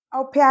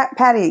Oh,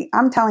 Patty,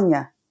 I'm telling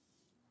you,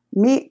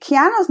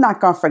 Keanu's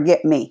not going to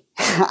forget me.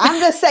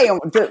 I'm just saying,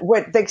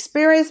 with the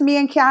experience me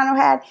and Keanu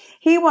had,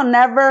 he will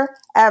never,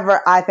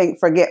 ever, I think,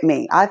 forget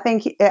me. I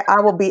think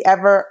I will be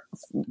ever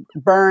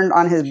burned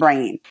on his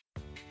brain.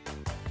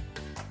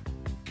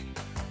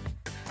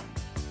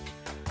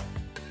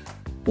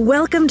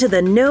 Welcome to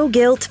the No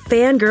Guilt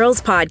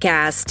Fangirls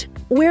podcast,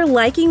 where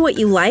liking what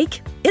you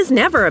like is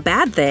never a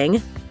bad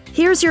thing.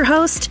 Here's your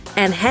host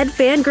and head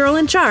fangirl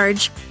in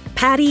charge,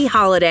 Patty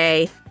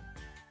Holiday.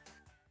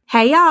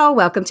 Hey y'all,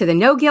 welcome to the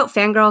No Guilt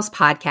Fangirls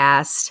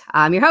podcast.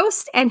 I'm your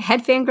host and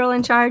head fangirl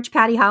in charge,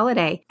 Patty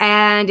Holiday.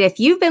 And if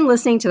you've been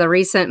listening to the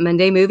recent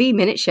Monday Movie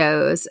Minute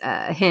shows,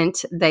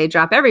 hint, they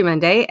drop every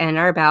Monday and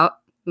are about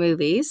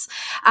movies,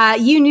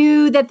 you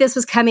knew that this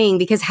was coming,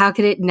 because how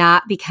could it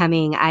not be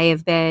coming? I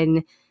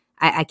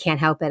can't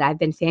help it. I've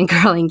been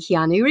fangirling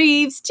Keanu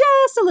Reeves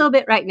just a little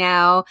bit right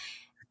now.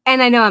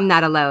 And I know I'm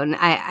not alone.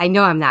 I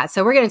know I'm not.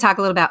 So we're going to talk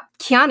a little about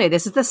Keanu.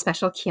 This is the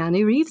special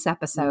Keanu Reeves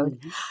episode.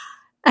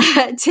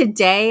 Mm-hmm.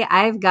 Today,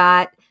 I've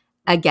got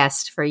a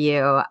guest for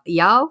you.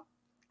 Y'all,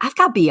 I've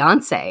got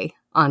Beyonce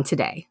on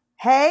today.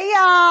 Hey,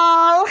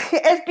 y'all.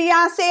 It's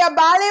Beyonce of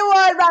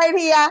Bollywood right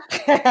here.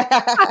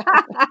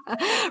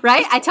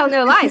 Right? I tell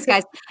no lies,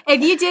 guys.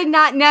 If you did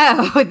not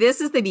know, this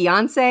is the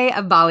Beyonce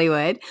of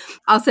Bollywood,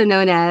 also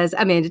known as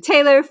Amanda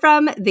Taylor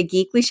from The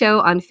Geekly Show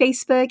on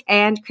Facebook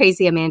and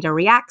Crazy Amanda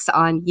Reacts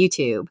on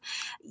YouTube.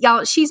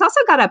 Y'all, she's also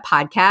got a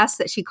podcast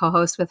that she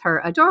co-hosts with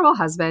her adorable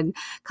husband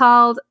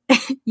called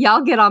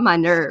Y'all Get On My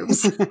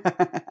Nerves.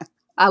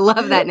 I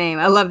love that name.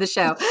 I love the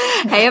show.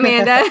 Hey,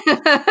 Amanda.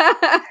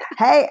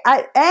 Hey,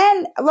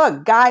 and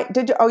look,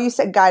 you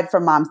said Guide for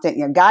Moms, didn't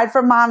you? Guide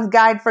for Moms,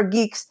 Guide for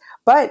Geeks,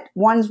 but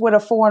one's with a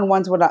 4 and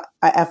one's with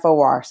a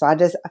FOR. So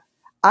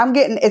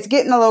it's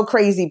getting a little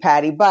crazy,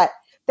 Patty, but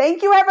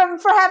thank you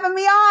for having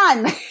me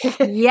on.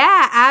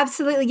 Yeah,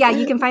 absolutely. Yeah,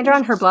 you can find her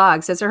on her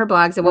blogs. Those are her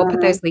blogs, and we'll put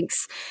those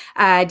links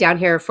down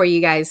here for you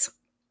guys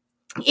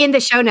in the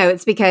show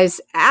notes, because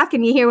after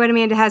you hear what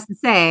Amanda has to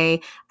say,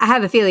 I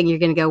have a feeling you're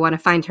going to go want to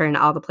find her in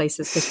all the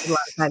places, because she's a lot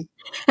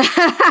of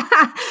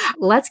fun.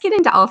 Let's get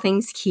into all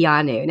things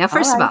Keanu. Now,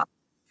 first of all,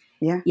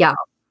 y'all,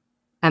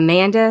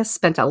 Amanda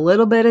spent a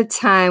little bit of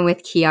time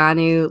with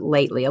Keanu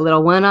lately, a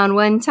little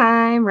one-on-one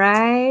time,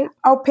 right?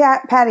 Oh,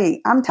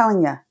 Patty, I'm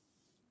telling you,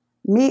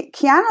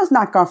 Keanu's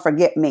not going to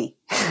forget me.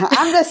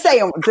 I'm just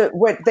saying,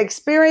 with the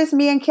experience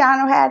me and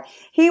Keanu had,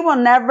 he will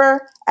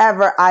never,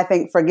 ever, I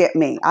think, forget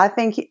me. I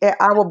think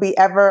I will be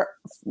ever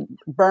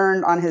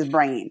burned on his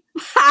brain.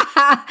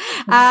 Yeah,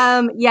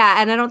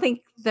 and I don't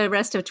think the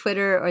rest of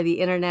Twitter or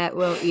the internet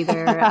will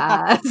either.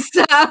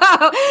 So,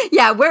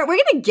 yeah, we're going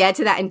to get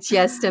to that in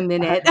just a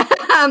minute.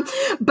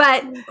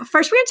 But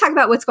first, we're going to talk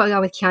about what's going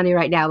on with Keanu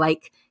right now.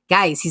 Like,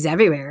 guys, he's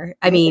everywhere.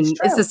 I mean,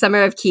 it's the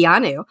summer of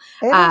Keanu.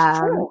 It is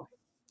true.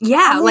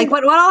 Yeah, like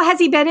what all has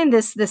he been in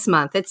this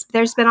month?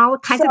 There's been all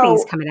kinds of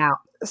things coming out.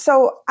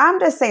 So I'm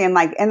just saying,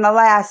 like, in the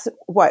last,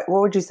 what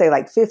would you say,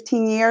 like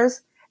 15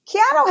 years?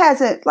 Keanu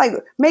hasn't, like,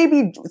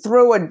 maybe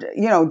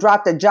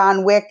dropped a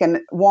John Wick and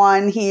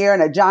 1 here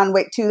and a John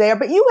Wick 2 there,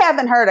 but you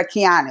haven't heard of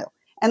Keanu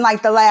in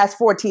like the last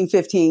 14,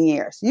 15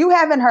 years. You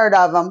haven't heard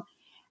of him.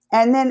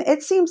 And then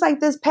it seems like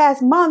this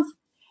past month,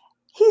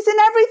 he's in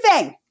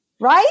everything.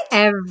 Right?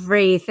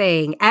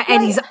 Everything.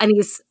 And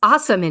he's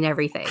awesome in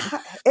everything.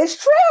 It's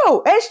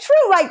true. It's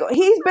true. Like,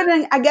 he's been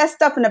in, I guess,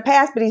 stuff in the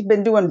past, but he's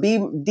been doing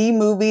D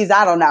movies.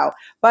 I don't know.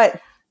 But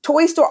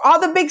Toy Story,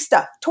 all the big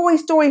stuff. Toy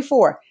Story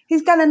 4.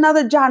 He's got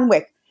another John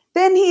Wick.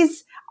 Then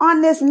he's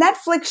on this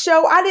Netflix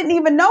show I didn't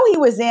even know he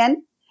was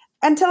in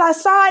until I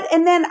saw it.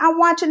 And then I'm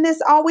watching this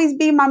Always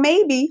Be My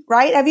Maybe,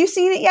 right? Have you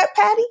seen it yet,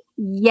 Patty?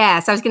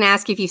 Yes, I was going to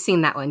ask you if you've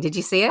seen that one. Did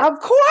you see it? Of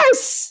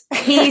course.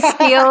 He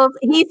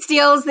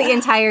steals the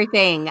entire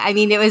thing. I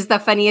mean, it was the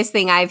funniest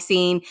thing I've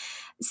seen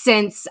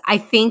since I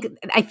think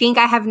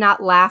I have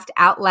not laughed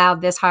out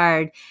loud this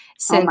hard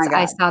since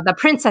I saw the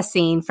princess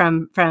scene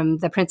from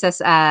the princess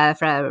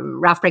from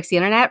Ralph Breaks the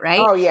Internet, right?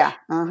 Oh yeah.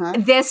 Uh-huh.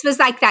 This was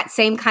like that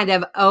same kind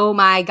of, oh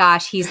my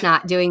gosh, he's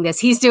not doing this.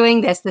 He's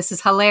doing this. This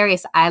is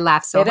hilarious. I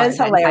laughed so hard. It is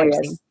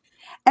hilarious.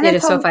 And it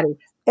is so funny.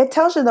 It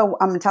tells you, though,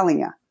 I'm telling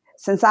you,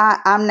 since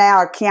I'm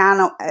now a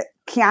Keanu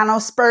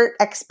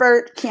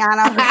expert,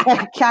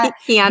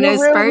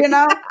 you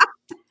know,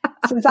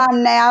 since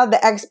I'm now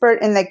the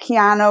expert in the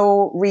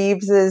Keanu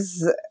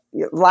Reeves's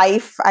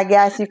life, I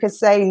guess you could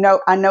say. No,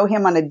 I know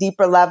him on a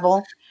deeper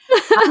level.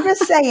 I'm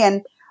just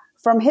saying,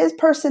 from his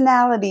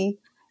personality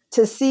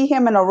to see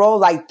him in a role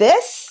like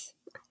this,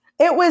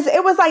 it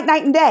was like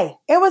night and day.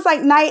 It was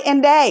like night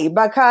and day,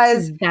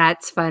 because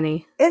that's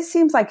funny. It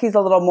seems like he's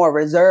a little more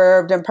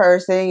reserved in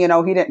person. You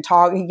know, he didn't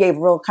talk. He gave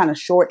real kind of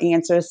short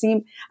answers.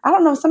 I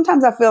don't know.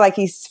 Sometimes I feel like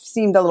he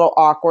seemed a little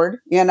awkward,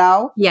 you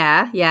know?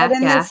 Yeah. But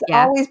in this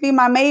Always Be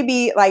My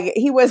Maybe, like,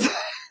 he was,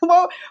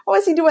 what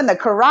was he doing? The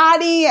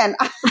karate and...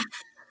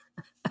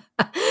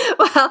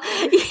 Well,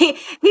 he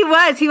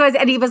was,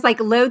 and he was like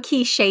low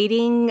key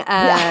shading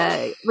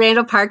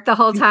Randall Park the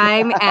whole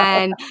time,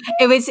 and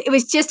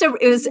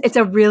it's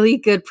a really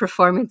good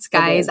performance,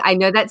 guys. I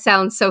know that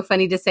sounds so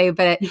funny to say,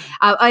 but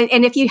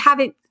and if you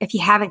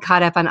haven't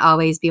caught up on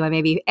Always Be My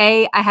Maybe,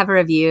 A, I have a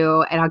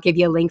review, and I'll give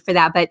you a link for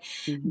that, but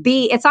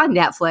B, it's on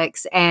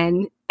Netflix,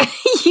 and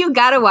you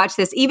got to watch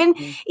this. Even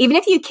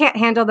if you can't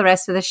handle the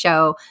rest of the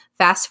show,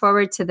 fast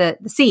forward to the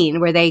scene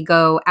where they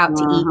go out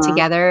to eat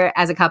together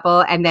as a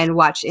couple, and then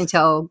watch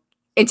until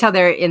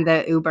they're in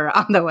the Uber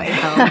on the way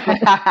home.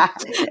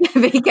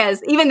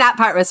 Because even that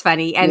part was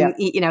funny, and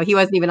he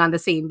wasn't even on the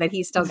scene, but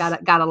he still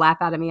got a laugh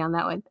out of me on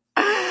that one.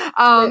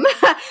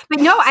 But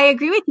no, I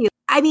agree with you.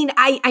 I mean,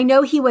 I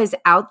know he was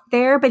out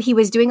there, but he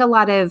was doing a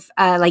lot of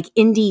like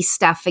indie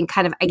stuff and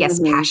kind of, I guess,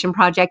 passion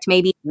project,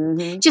 maybe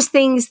just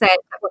things that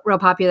were real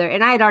popular.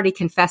 And I had already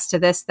confessed to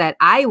this that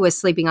I was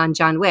sleeping on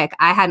John Wick.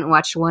 I hadn't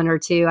watched 1 or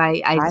 2.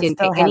 I didn't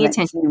pay any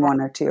attention. Seen 1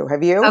 or 2.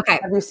 Have you? Okay.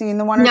 Have you seen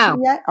the 1 or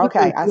 2 yet?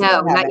 Okay.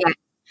 No, not yet.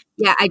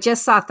 Yeah, I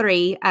just saw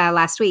 3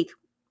 last week.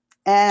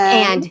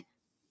 And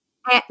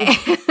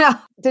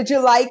did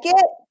you like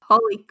it?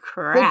 Holy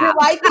crap! Did you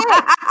like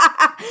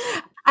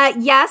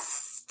it?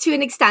 Yes. To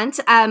an extent,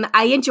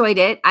 I enjoyed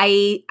it.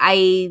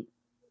 I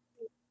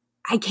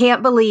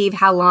can't believe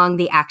how long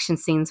the action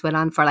scenes went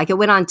on for. Like, it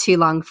went on too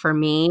long for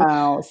me.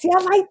 Oh, see,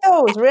 I like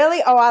those.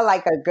 Really? Oh, I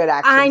like a good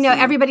action I know scene.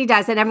 Everybody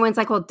does, and everyone's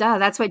like, "Well, duh,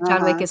 that's what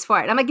John Wick is for."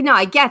 And I'm like, "No,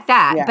 I get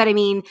that, but I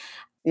mean,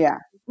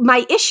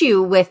 my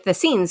issue with the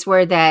scenes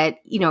were that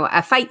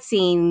a fight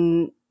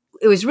scene.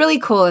 It was really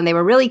cool, and they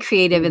were really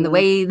creative in the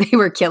way they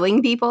were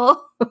killing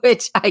people,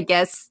 which I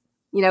guess."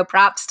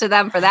 Props to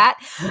them for that.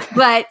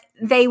 But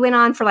they went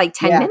on for like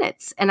 10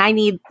 minutes, and I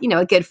need,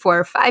 a good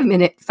 4 or 5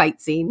 minute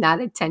fight scene, not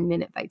a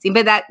 10-minute fight scene.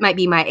 But that might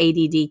be my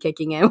ADD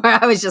kicking in, where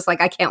I was just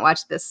like, I can't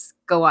watch this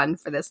go on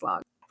for this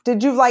long.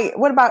 Did you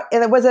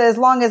was it as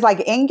long as like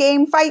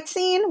in-game fight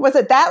scene? Was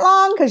it that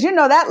long? Because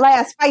that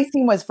last fight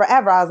scene was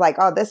forever. I was like,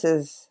 oh, this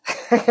is...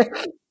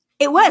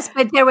 It was,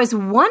 but there was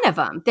one of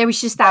them. There was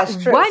just that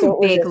one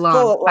big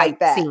long fight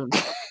scene.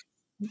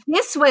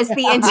 This was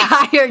the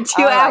entire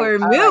 2-hour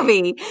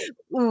movie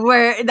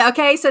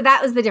so that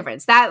was the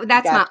difference. That's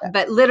gotcha.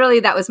 But literally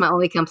that was my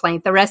only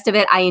complaint. The rest of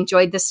it, I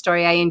enjoyed the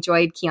story. I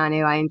enjoyed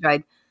Keanu.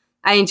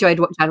 I enjoyed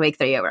John Wick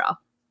 3 overall.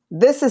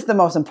 This is the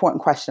most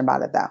important question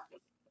about it, though.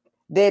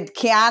 Did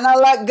Keanu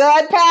look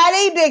good,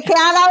 Patty? Did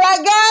Keanu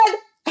look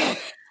good?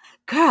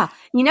 Girl,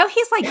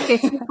 he's like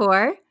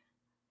 54.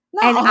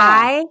 No.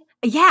 And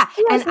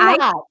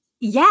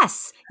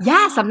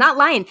yes, I'm not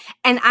lying.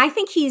 And I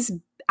think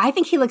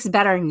he looks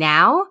better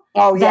now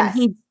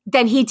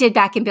than he did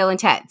back in Bill and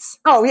Ted's.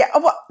 Oh, yeah.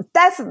 Well,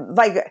 that's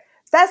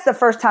the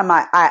first time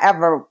I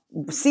ever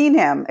seen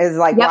him is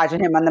like watching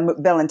him on the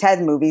Bill and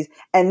Ted movies.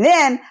 And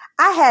then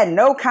I had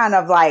no kind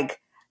of like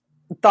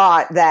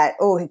thought that,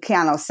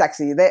 Keanu's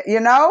sexy. That's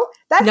like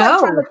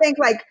trying to think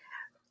like,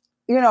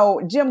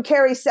 Jim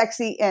Carrey's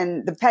sexy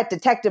in the Pet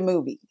Detective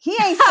movie. He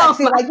ain't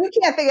sexy. Like you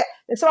can't think of,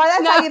 so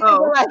that's how you think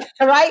of like,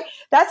 right?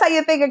 That's how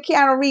you think of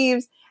Keanu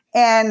Reeves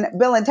and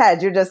Bill and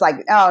Ted. You're just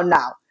like, oh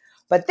no.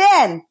 But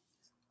then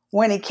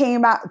when he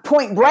came out,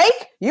 Point Break,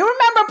 you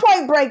remember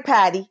Point Break,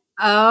 Patty?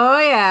 Oh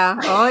yeah.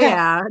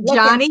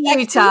 Johnny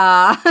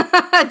Utah.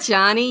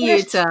 Johnny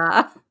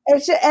Utah.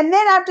 And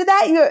then after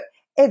that,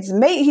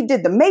 he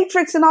did the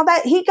Matrix and all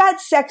that. He got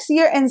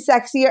sexier and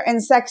sexier and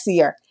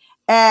sexier.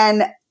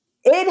 And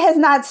it has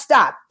not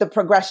stopped the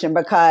progression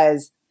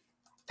because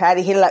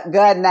Patty, he look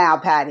good now,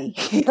 Patty.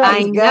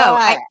 I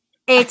know.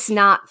 It's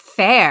not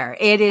fair.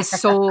 It is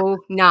so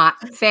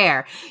not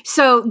fair.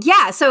 So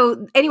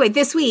anyway,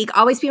 this week,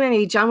 Always Be My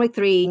Maybe, John Wick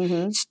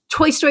 3,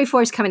 Toy Story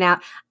 4 is coming out.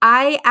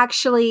 I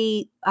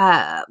actually,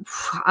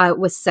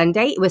 was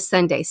Sunday. It was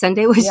Sunday.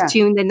 Sunday was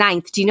June the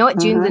 9th. Do you know what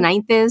June the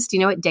 9th is? Do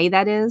you know what day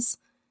that is?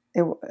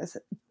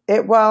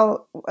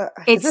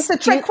 Is this a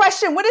trick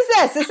question? What is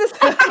this?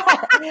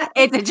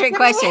 It's a trick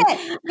question.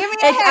 Give me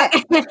a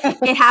hint.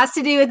 It has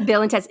to do with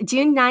Bill and Ted's.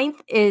 June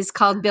 9th is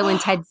called Bill and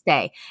Ted's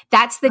Day.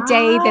 That's the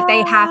day that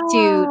they have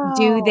to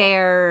do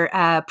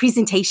their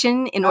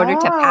presentation in order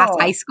to pass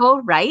high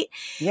school, right?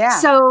 Yeah.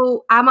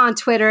 So I'm on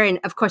Twitter, and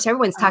of course,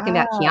 everyone's talking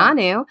about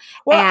Keanu.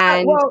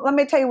 Well, let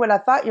me tell you what I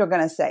thought you were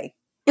going to say.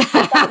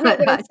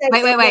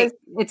 Wait.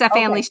 It's a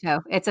family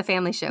show. It's a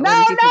family show. No.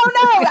 I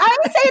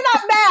didn't say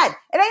nothing bad.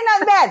 It ain't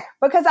nothing bad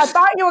because I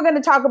thought you were going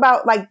to talk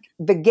about like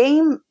the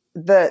game,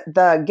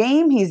 the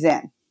game he's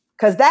in,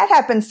 because that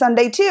happened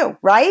Sunday too,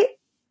 right?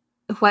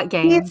 What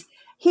game?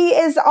 He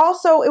is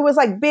also. It was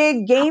like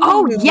big gaming.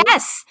 Oh news.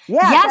 yes.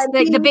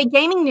 The big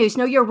gaming news.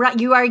 No, you're right.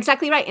 You are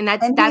exactly right, and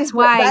that's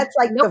why. That's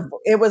like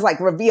it was like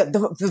revealed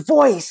the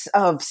voice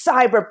of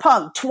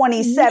Cyberpunk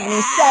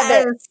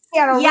 2077.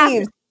 Keanu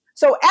Reeves.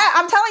 So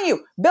I'm telling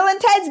you, Bill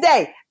and Ted's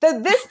Day,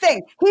 this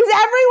thing, he's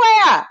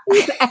everywhere.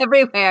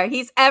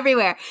 He's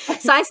everywhere.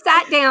 So I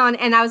sat down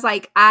and I was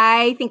like,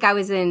 I think I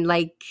was in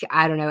like,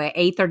 I don't know,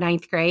 8th or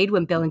 9th grade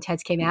when Bill and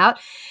Ted's came out.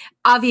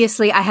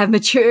 Obviously, I have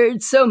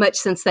matured so much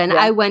since then.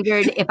 Yeah. I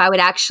wondered if I would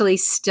actually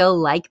still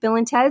like Bill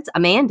and Ted's.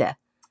 Amanda.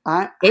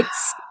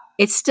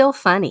 It's still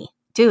funny.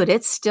 Dude,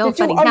 it's still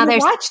funny. Now, you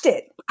watched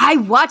it? I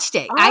watched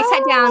it. Oh. I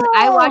sat down,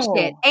 I watched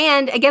it.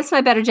 And against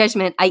my better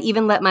judgment, I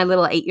even let my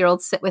little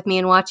 8-year-old sit with me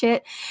and watch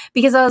it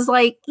because I was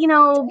like, Did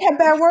it have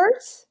bad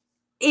words?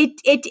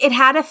 It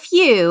had a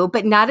few,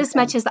 but not as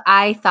much as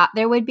I thought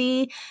there would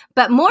be.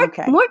 But more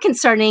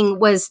concerning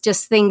was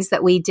just things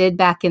that we did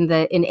back in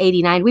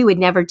 '89. We would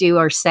never do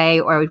or say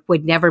or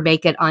would never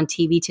make it on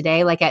TV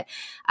today. Like at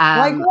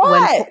like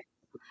what?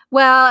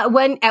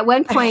 At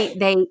one point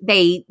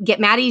they get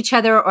mad at each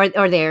other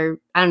or they're,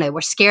 I don't know,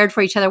 we're scared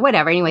for each other,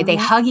 whatever. Anyway, they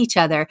hug each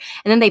other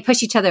and then they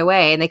push each other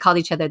away and they called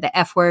each other the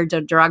F word,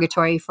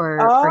 derogatory for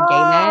gay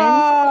men.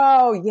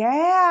 Oh,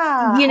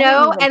 yeah.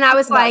 And I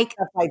was like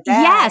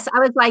yes, I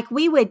was like,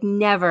 we would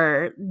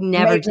never,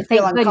 made you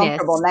feel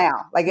uncomfortable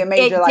now. Like it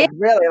made you like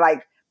really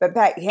like, but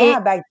back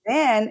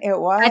then it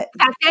was.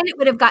 Back then it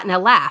would have gotten a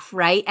laugh,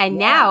 right? And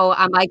now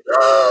I'm like,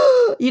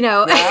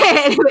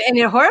 and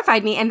it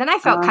horrified me. And then I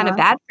felt kind of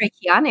bad for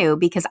Keanu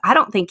because I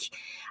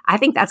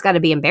think that's got to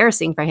be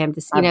embarrassing for him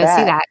to see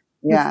that.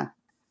 Yeah.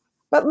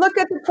 But look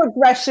at the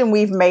progression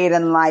we've made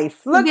in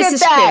life. Look at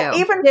that. True.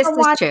 Even from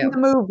watching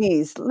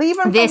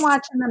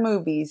the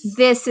movies.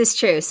 This is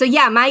true. So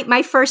yeah,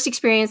 my first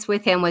experience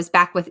with him was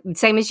back with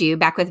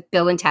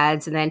Bill and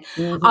Ted's. And then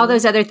all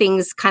those other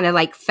things kind of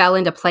like fell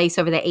into place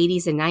over the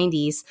 80s and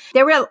 90s.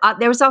 There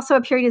was also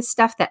a period of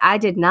stuff that I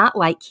did not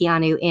like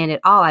Keanu in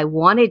at all. I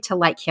wanted to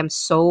like him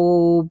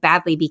so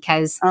badly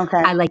because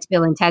I liked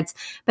Bill and Ted's.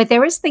 But there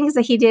was things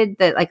that he did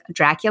that like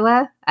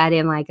Dracula, I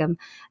didn't like him.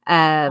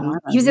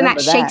 He was in that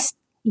Shakespeare.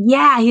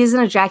 Yeah, he was in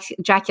a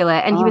Dracula,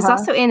 and he was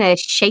also in a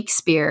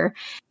Shakespeare.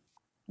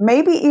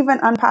 Maybe even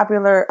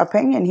unpopular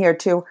opinion here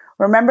too.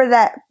 Remember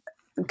that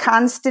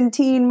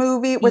Constantine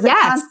movie? Was it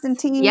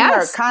Constantine?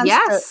 Yes,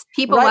 yes.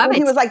 People love it.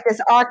 He was like this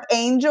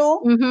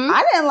archangel.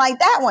 I didn't like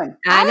that one.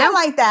 I didn't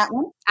like that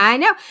one. I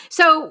know.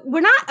 So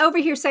we're not over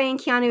here saying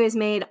Keanu has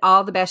made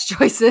all the best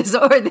choices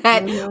or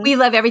that we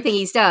love everything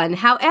he's done.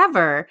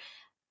 However,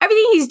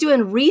 everything he's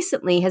doing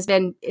recently it's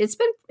been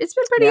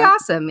pretty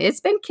awesome. It's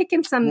been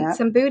kicking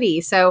some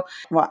booty. So,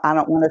 well, I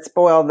don't want to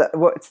spoil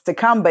what's to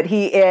come, but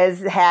he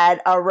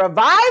had a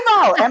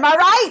revival. Am I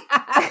right?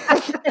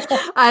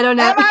 I don't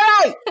know. Am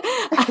I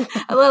right?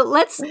 Well,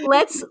 let's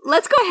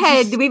go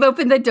ahead. We've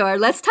opened the door.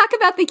 Let's talk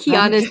about the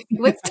Keanu.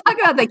 Let's talk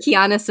about the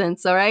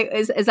Keanussance. All right,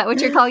 is that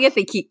what you're calling it?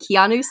 The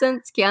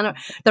Keanussance,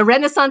 the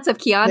Renaissance of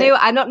Keanu.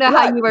 I don't know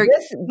how you were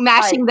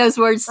mashing those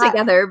words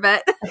together,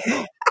 but.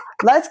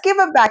 Let's give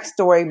a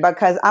backstory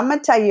because I'm going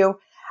to tell you,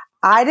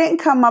 I didn't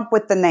come up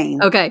with the name.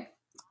 Okay.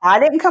 I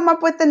didn't come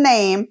up with the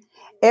name.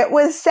 It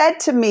was said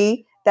to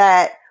me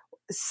that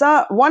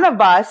one of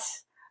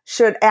us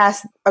should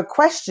ask a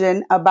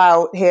question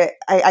about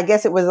I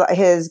guess it was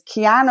his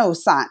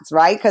Keanussance,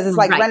 right? Because it's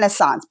like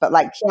Renaissance, but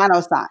like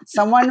Keanussance.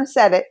 Someone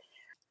said it.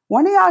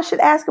 One of y'all should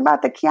ask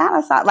about the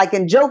Keanussance, like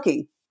in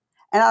joking.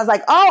 And I was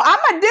like, oh, I'm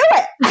going to do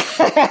it.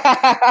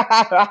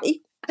 Right?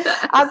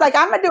 I was like,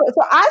 I'm going to do it.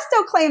 So I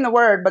still claim the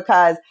word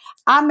because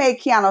I made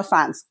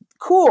Keanussance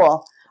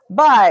cool.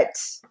 But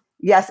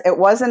yes, it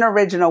wasn't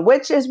original,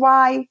 which is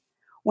why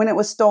when it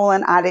was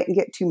stolen, I didn't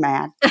get too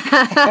mad.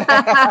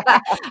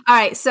 All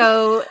right.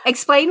 So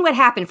explain what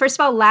happened. First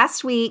of all,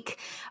 last week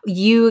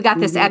you got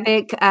this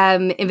epic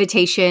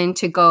invitation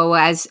to go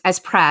as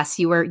press.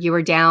 You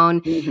were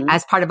down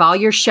as part of all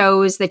your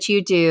shows that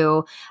you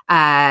do,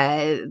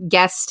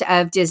 guest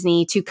of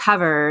Disney to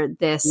cover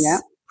this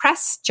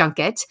press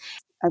junket.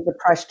 As a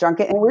press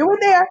junket. And we were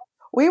there.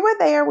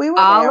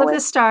 All of the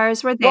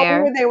stars were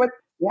there. We were there with,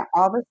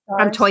 all the stars.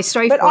 From Toy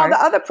Story 4. But all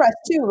the other press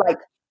too,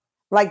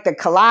 like the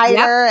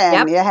Collider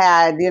and you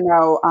had,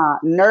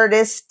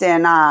 Nerdist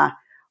and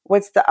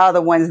what's the other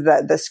ones,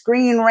 the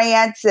Screen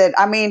Rants. And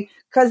I mean,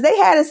 because they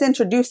had us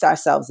introduce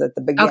ourselves at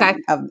the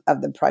beginning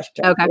of the press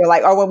junket. We were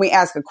like, when we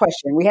ask a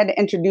question, we had to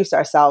introduce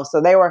ourselves.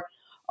 So they were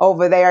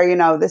over there,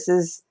 this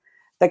is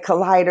the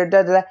Collider,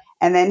 da, da, da.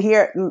 And then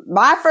here,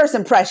 my first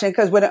impression,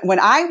 because when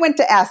I went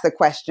to ask the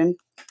question,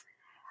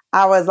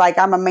 I was like,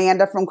 I'm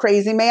Amanda from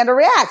Crazy Amanda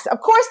Reacts. Of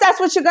course, that's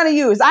what you're going to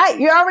use.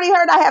 You already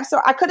heard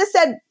I could have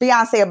said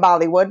Beyonce of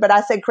Bollywood, but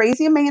I said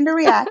Crazy Amanda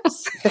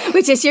Reacts.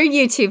 Which is your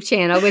YouTube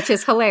channel, which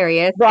is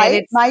hilarious. Right,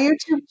 it's my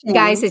YouTube channel.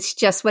 Guys, it's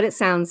just what it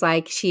sounds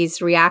like. She's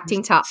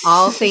reacting to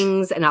all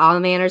things and all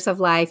manners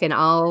of life and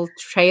all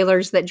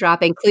trailers that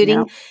drop,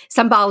 including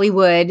some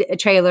Bollywood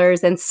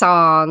trailers and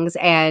songs.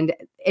 And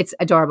it's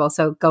adorable.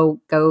 So go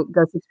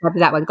subscribe to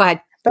that one. Go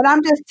ahead. But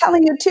I'm just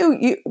telling you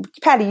too,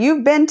 Patty,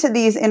 you've been to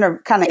these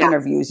kind of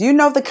interviews. You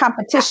know the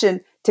competition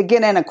to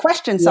get in a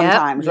question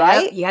sometimes,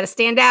 right? You got to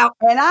stand out.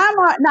 And I'm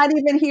not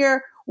even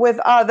here with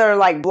other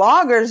like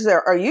bloggers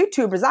or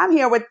YouTubers. I'm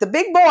here with the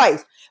big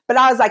boys. But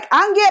I was like,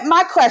 I'm getting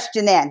my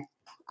question in.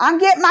 I'm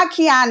getting my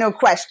Keanu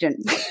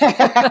question.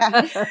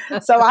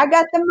 So I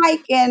got the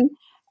mic in.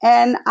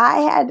 And I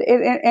had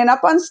it, and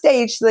up on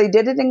stage, so they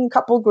did it in a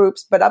couple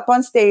groups, but up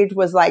on stage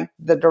was like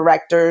the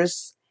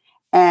directors.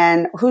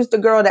 And who's the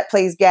girl that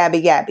plays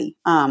Gabby?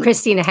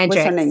 Christina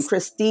Hendricks. What's her name?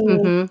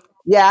 Christine.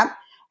 Yeah.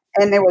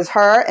 And there was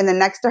her. And then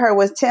next to her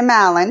was Tim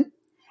Allen.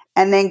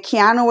 and then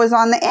Keanu was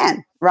on the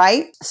end,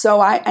 right? So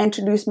I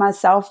introduced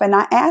myself and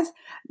I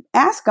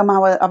asked him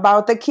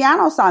about the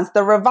Keanussance,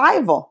 the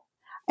revival.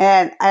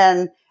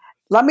 And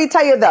let me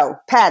tell you though,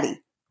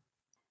 Patty,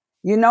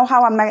 you know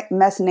how I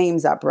mess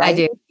names up, right? I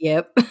do.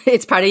 Yep.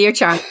 It's part of your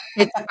charm.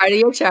 It's part of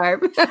your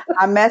charm.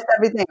 I messed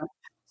everything up.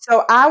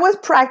 So I was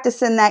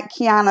practicing that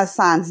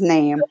Keanussance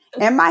name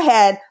in my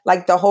head,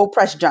 like the whole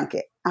press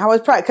junket. I was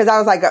because I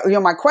was like,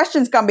 my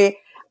question's gonna be.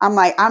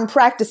 I'm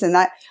practicing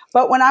that.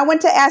 But when I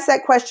went to ask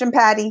that question,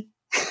 Patty,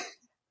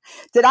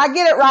 did I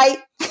get it right?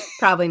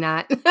 Probably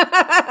not.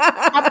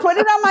 I put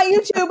it on my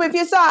YouTube. If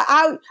you saw,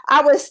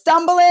 I was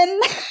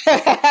stumbling,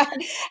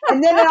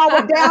 and then I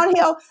went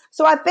downhill.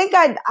 So I think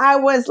I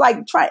was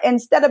like trying,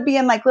 instead of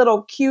being like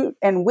little cute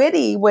and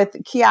witty with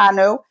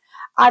Keanu,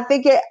 I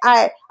think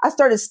I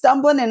started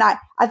stumbling, and I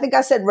think I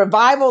said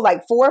revival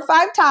like 4 or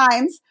 5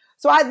 times.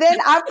 So I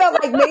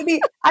felt like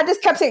maybe I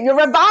just kept saying, your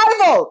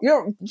revival,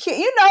 your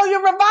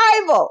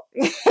revival.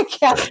 So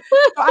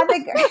I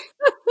think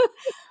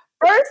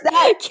first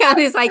that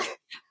Keanu's like,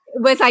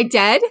 was I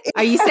dead?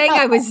 Are you saying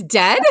I was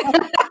dead?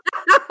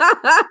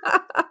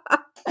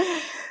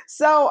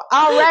 So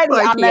already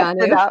I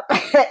messed it up.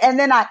 And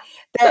then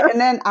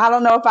I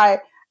don't know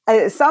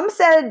if some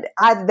said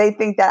they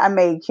think that I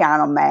made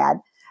Keanu mad.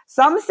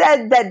 Some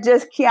said that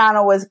just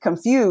Keanu was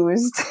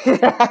confused. So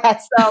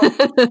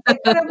it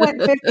could have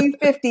went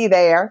 50-50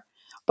 there.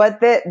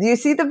 But do you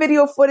see the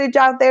video footage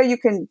out there? You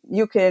can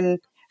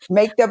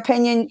make the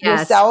opinion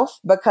yourself,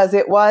 because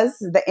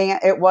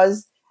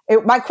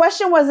my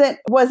question wasn't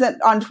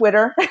on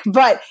Twitter,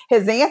 but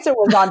his answer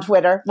was on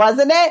Twitter,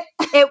 wasn't it?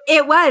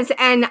 It was.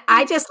 And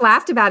I just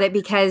laughed about it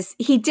because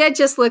he did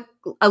just look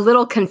a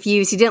little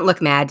confused. He didn't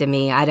look mad to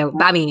me.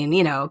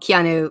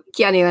 Keanu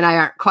and I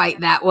aren't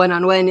quite that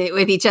one-on-one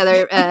with each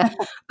other.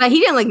 But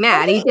he didn't look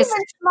mad. He just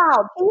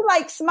smiled. He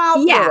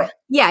smiled through it.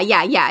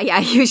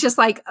 Yeah. He was just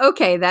like,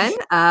 okay, then,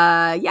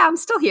 I'm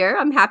still here.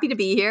 I'm happy to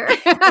be here.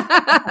 It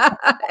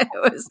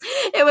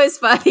was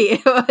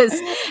funny.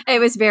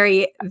 It was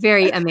very,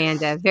 very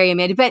Amanda.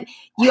 But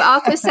you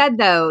also said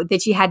though,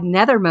 that you had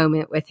another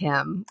moment with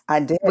him.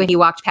 I did. When he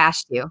walked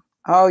past you.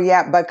 Oh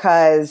yeah. But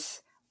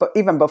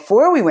even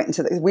before we went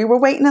into this, we were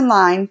waiting in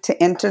line to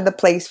enter the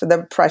place for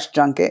the press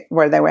junket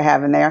where they were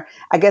having there.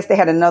 I guess they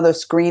had another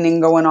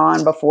screening going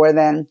on before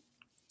then.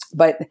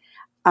 But,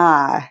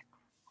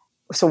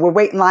 so we're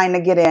waiting in line to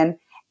get in,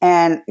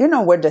 and,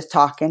 we're just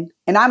talking,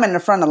 and I'm in the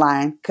front of the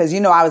line because,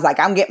 I was like,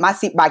 I'm getting my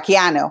seat by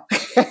Keanu.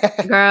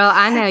 Girl,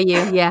 I know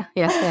you. Yeah.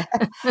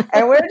 And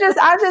I was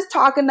just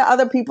talking to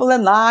other people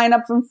in line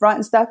up in front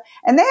and stuff.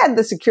 And they had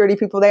the security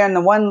people there, and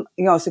the one,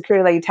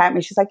 security lady tapped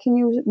me. She's like, can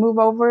you move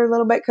over a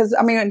little bit? Cause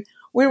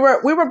we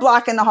were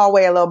blocking the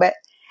hallway a little bit.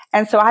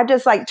 And so I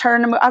just like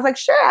turned and I was like,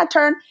 sure, I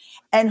turned.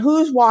 And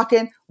who's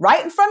walking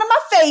right in front of my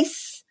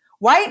face,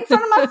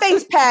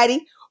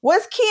 Patty,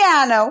 was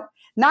Keanu.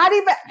 Not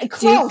even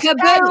close. Duke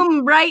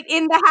kaboom right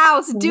in the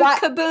house. Duke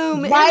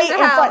kaboom right in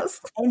the house.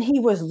 And he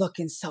was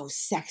looking so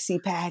sexy,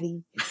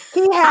 Patty.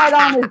 He had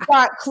on his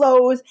dark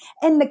clothes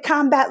and the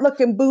combat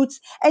looking boots.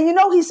 And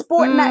he's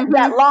sporting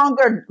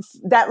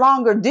that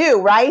longer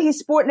do, right? He's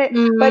sporting it,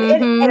 but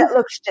it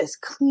looks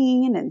just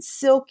clean and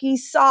silky,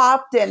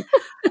 soft, and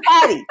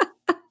Patty.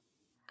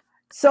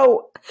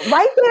 So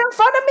right there in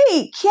front of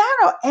me,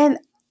 Keanu, and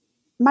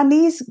my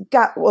knees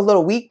got a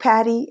little weak,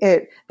 Patty.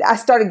 I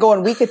started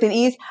going weak at the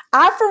knees.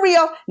 I, for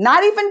real,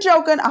 not even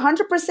joking,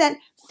 100%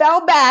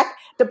 fell back.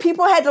 The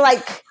people had to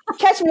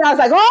catch me. I was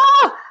like,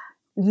 oh,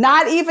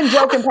 not even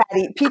joking,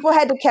 Patty. People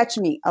had to catch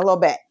me a little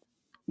bit,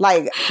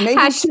 like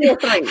maybe 2 or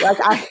 3.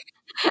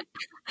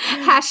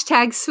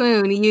 Hashtag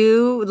swoon.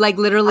 You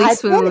literally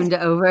swooned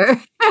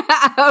over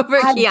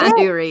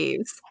Keanu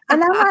Reeves.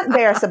 And I'm not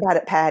embarrassed about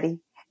it, Patty.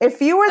 If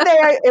you were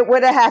there, it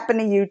would have happened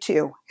to you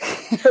too.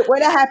 It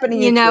would have happened to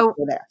you too if you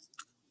were there.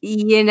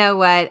 You know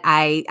what?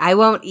 I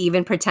won't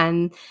even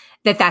pretend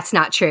that that's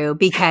not true,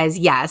 because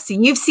yes,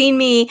 you've seen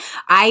me.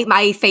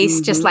 My face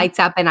just lights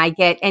up, and I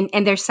get,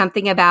 and there's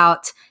something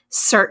about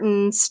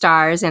certain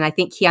stars, and I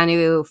think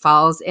Keanu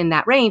falls in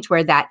that range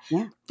where that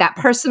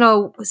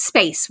personal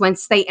space,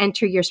 once they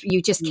enter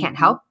you just can't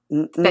help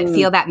but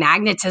feel that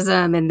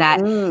magnetism and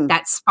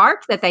that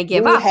spark that they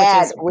give off.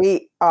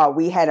 We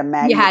had a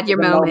magnetism. You had your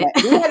moment.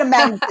 We had a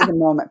magnetism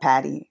moment,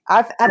 Patty.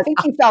 I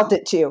think he felt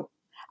it too.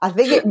 I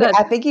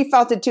think he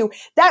felt it too.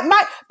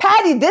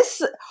 Patty,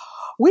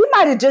 we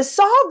might have just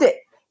solved it.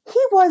 He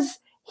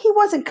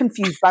wasn't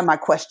confused by my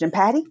question,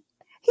 Patty.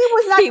 He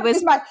was not. He was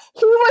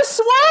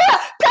swearing,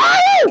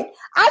 Patty.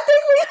 I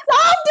think we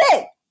solved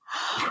it.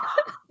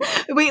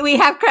 We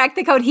have cracked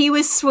the code. He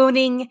was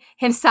swooning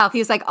himself. He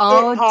was like,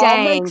 "Oh, dang!" It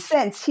all makes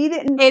sense. He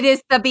didn't. It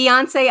is the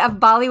Beyonce of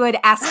Bollywood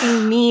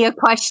asking me a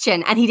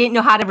question, and he didn't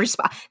know how to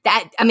respond.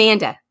 That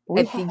Amanda,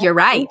 you're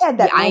right. We had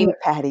that moment,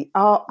 Patty.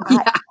 Oh,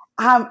 yeah.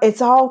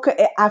 It's all.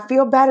 I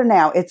feel better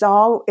now.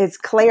 It's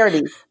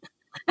clarity.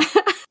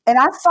 And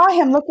I saw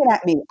him looking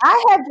at me.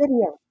 I had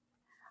video.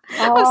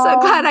 I'm so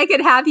glad I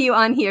could have you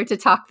on here to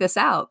talk this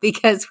out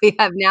because we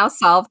have now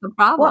solved the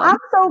problem. Well, I'm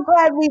so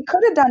glad we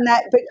could have done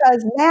that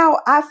because now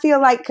I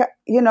feel like,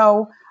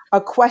 a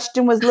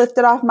question was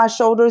lifted off my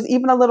shoulders,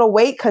 even a little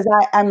weight, because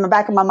in the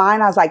back of my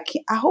mind, I was like,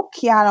 I hope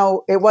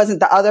Keanu, it wasn't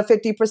the other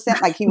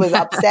 50%, like he was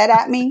upset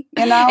at me,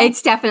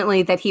 It's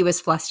definitely that he was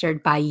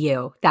flustered by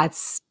you. I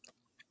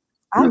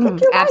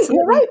think you're right.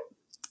 You're right.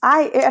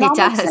 It all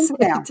makes sense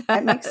now.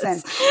 It makes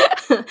sense.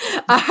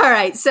 All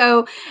right.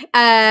 So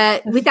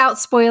without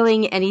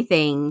spoiling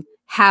anything,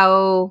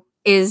 how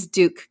is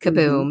Duke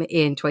Kaboom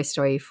in Toy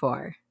Story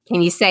 4?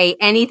 Can you say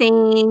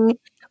anything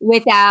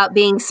without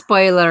being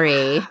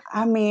spoilery?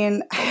 I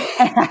mean,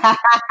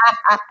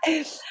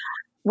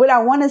 what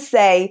I want to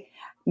say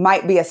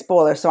might be a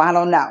spoiler, so I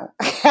don't know.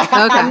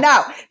 Okay.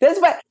 No, this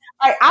is what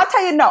I'll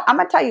tell you. No, I'm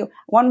gonna tell you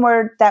one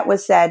word that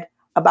was said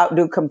about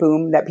Duke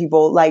Kaboom that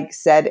people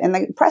said in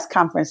the press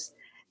conference.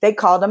 They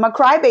called him a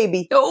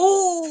crybaby.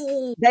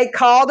 Oh, they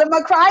called him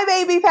a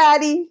crybaby,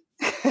 Patty.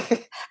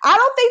 I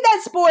don't think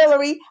that's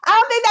spoilery.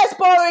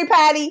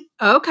 Patty.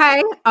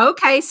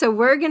 Okay. So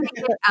we're going to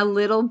get a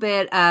little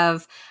bit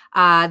of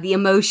the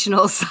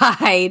emotional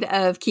side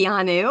of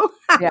Keanu,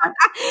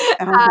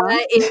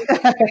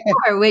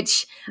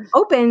 which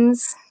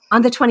opens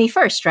on the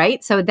 21st,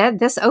 right? So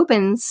this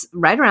opens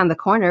right around the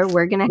corner.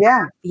 We're going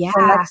to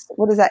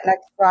what is that,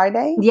 next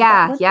Friday?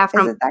 Yeah. Is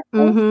it that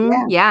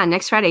close?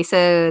 Next Friday.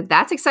 So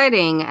that's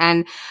exciting.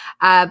 And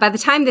by the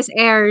time this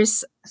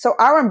airs... So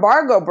our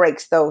embargo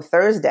breaks, though,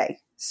 Thursday.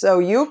 So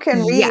you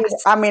can read,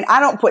 yes. I mean,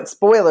 I don't put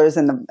spoilers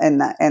in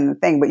the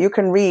thing, but you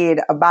can read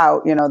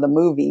about, the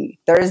movie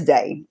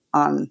Thursday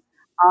on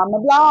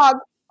the blog.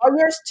 Oh,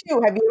 yours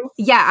too. Have you?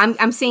 Yeah,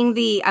 I'm seeing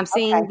the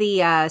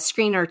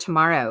screener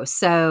tomorrow.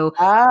 So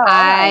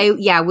right.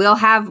 we'll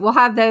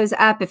have those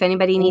up if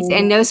anybody needs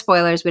and no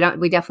spoilers. We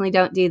definitely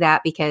don't do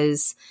that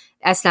because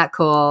that's not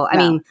cool. I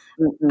mean,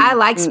 I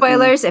like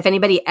spoilers. If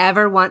anybody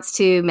ever wants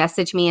to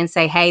message me and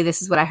say, "Hey,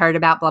 this is what I heard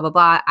about blah blah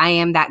blah," I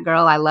am that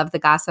girl. I love the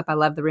gossip. I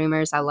love the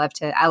rumors. I love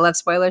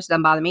spoilers. It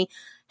doesn't bother me.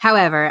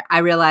 However, I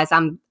realize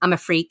I'm a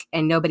freak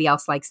and nobody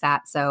else likes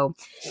that. So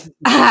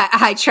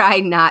I try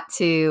not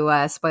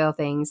to spoil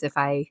things if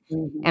I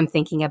am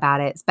thinking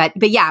about it. But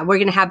yeah, we're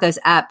going to have those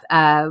up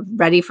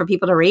ready for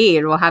people to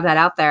read. We'll have that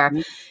out there.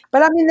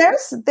 But I mean,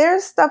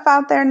 there's stuff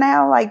out there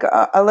now, like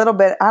a little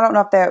bit. I don't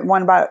know if that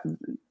one about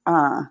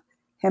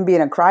him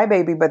being a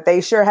crybaby, but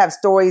they sure have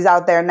stories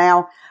out there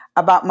now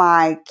about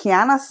my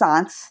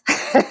Keanussance.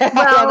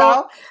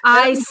 Well,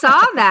 I saw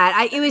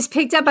that. It was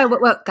picked up by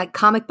what like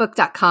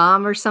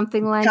comicbook.com or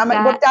something like that.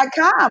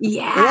 Comicbook.com.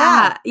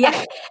 Yeah.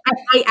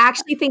 I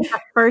actually think the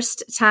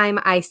first time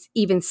I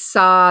even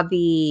saw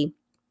the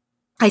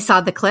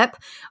clip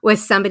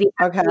was somebody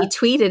actually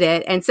tweeted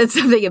it and said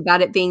something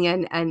about it being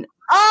an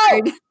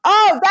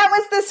that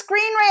was the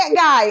Screen Rant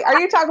guy. Are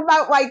you talking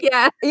about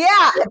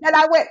yeah. And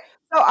I went,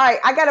 so all right,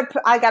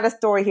 I got a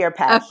story here,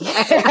 Pat.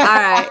 Okay. All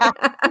right.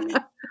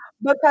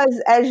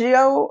 Because as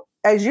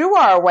you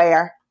are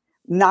aware,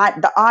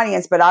 not the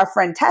audience, but our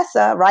friend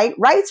Tessa, right,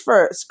 writes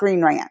for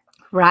Screen Rant.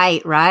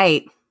 Right.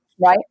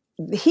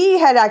 He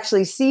had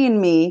actually seen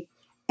me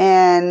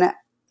in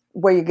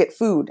where you get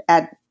food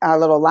at our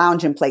little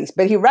lounging place,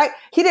 but he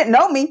didn't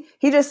know me.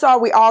 He just saw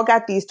we all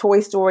got these Toy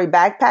Story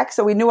backpacks,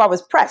 so we knew I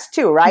was pressed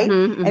too, right?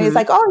 And he's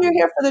like, "Oh, you're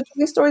here for the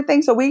Toy Story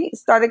thing?" So we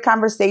started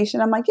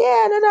conversation. I'm like,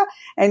 "Yeah,"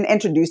 and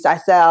introduced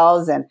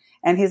ourselves, and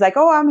he's like,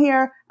 "Oh, I'm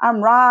here.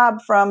 I'm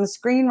Rob from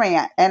Screen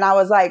Rant," and I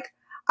was like,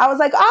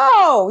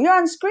 "Oh, you're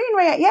on Screen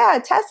Rant? Yeah,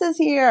 Tessa's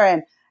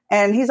here."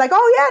 And he's like,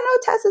 "Oh yeah, no,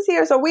 Tessa's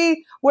here." So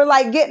we were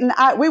like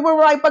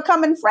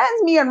becoming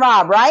friends, me and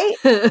Rob, right?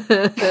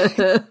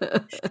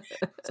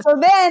 So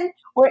then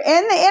we're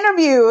in the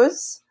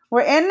interviews,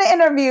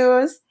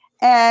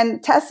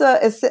 and Tessa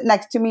is sitting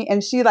next to me,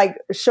 and she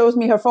shows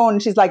me her phone,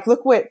 and she's like,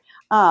 "Look what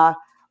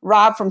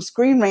Rob from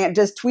Screen Rant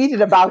just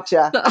tweeted about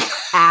you."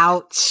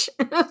 Ouch.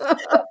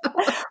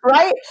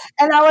 Right?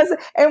 And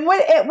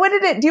what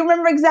did it, do you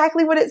remember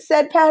exactly what it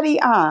said, Patty?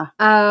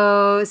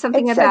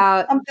 Something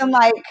about something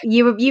like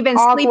you've been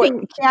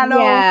sleeping. Keanu.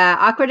 Yeah,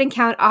 awkward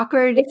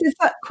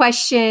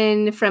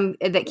question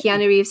that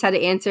Keanu Reeves had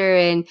to answer,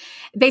 and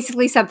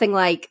basically something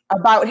like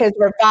about his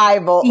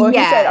revival. Well,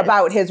 yes. He said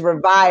about his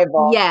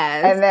revival.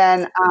 Yes. And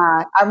then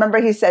I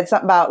remember he said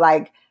something about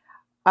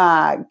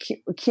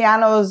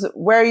Keanu's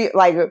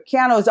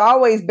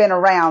always been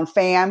around,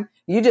 fam.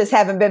 You just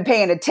haven't been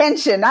paying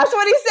attention. That's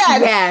what he said.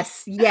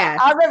 Yes.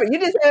 I remember, you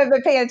just haven't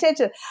been paying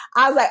attention.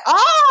 I was like,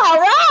 "Oh,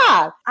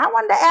 Rob." I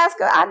wanted to ask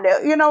her. I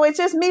knew, it's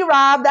just me,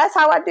 Rob. That's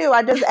how I do.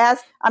 I just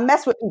ask. I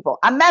mess with people.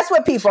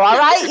 All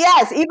right?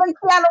 Yes. Even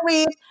Keanu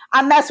Reeves,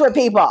 I mess with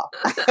people.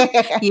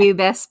 You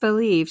best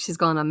believe she's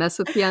going to mess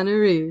with Keanu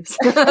Reeves.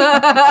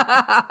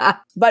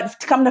 But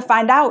come to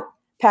find out,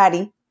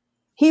 Patty,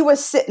 he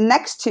was sitting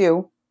next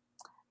to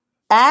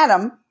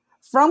Adam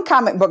from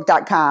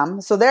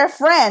comicbook.com. So they're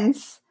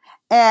friends.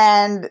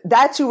 And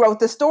that's who wrote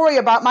the story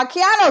about my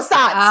Keanussance.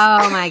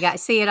 Oh my God.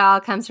 See, it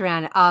all comes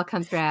around. It all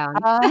comes around.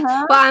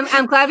 Uh-huh. Well,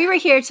 I'm glad we were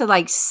here to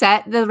like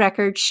set the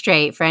record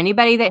straight for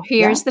anybody that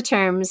hears the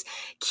terms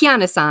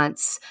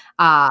Keanussance.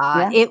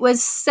 It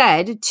was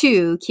said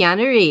to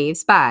Keanu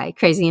Reeves by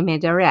Crazy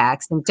Amanda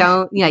Rex. And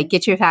don't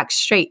get your facts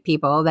straight,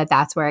 people,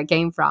 that's where it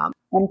came from.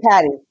 And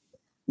Patty,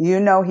 you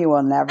know he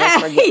will never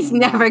forget. He's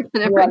never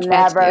going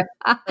to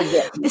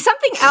forget you.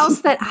 Something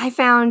else that I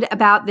found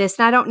about this,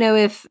 and I don't know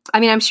if,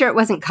 I'm sure it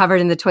wasn't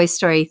covered in the Toy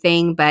Story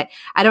thing, but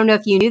I don't know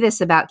if you knew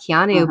this about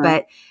Keanu,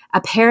 but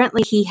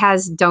apparently he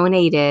has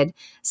donated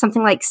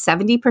something like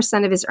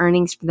 70% of his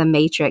earnings from The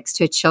Matrix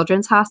to a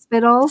children's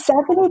hospital.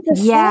 70%?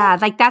 Yeah,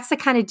 like that's the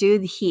kind of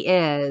dude he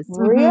is.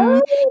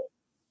 Really?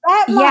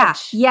 That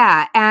much?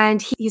 Yeah.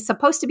 And he's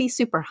supposed to be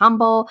super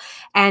humble.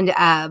 And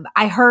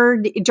I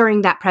heard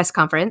during that press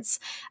conference,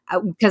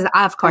 because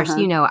of course,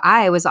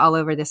 I was all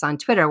over this on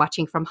Twitter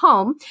watching from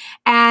home.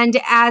 And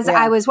as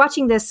I was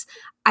watching this,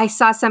 I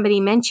saw somebody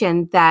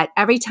mention that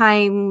every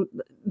time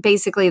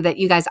basically that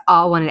you guys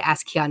all wanted to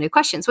ask Keanu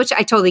questions, which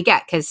I totally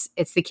get because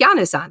it's the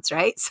Keanussance,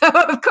 right? So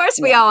of course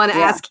we all want to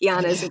ask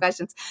Keanu some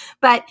questions.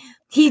 But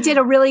he did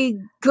a really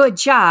good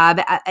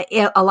job.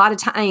 A lot of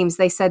times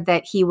they said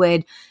that he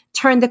would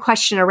turn the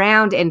question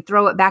around and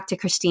throw it back to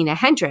Christina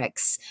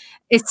Hendricks.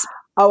 It's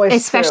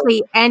especially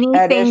true.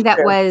 Anything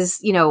that was,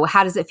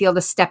 how does it feel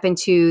to step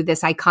into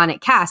this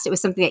iconic cast? It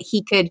was something that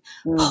he could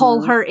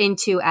pull her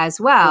into as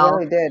well.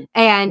 He really did.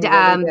 And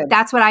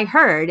that's what I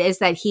heard is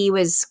that he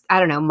was, I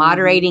don't know,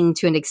 moderating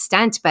to an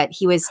extent, but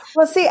he was.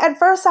 Well, see, at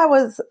first I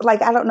was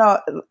like, I don't know,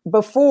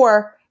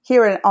 before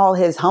hearing all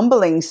his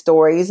humbling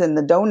stories and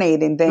the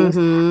donating things,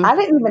 I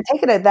didn't even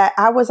take it at that.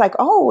 I was like,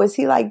 oh, is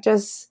he like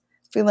just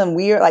feeling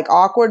weird, like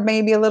awkward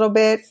maybe a little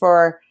bit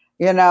for,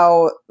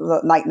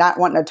 like not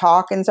wanting to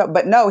talk and so,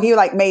 but no, he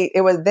like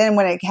it was then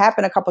when it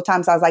happened a couple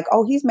times, I was like,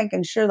 oh, he's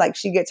making sure like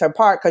she gets her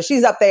part because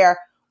she's up there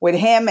with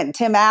him and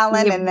Tim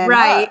Allen and then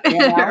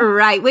her,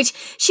 right. Which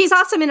she's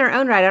awesome in her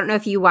own right. I don't know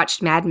if you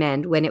watched Mad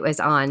Men when it was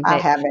on. But, I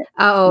haven't.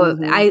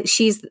 Oh,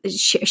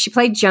 she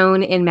played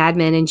Joan in Mad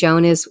Men, and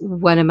Joan is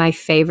one of my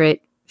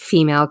favorite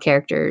female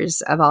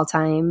characters of all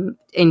time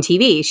in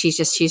TV.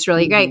 She's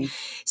really great.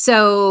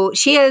 So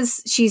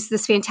she's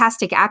this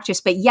fantastic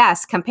actress, but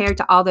yes, compared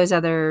to all those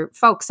other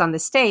folks on the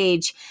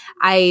stage,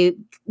 I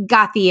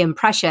got the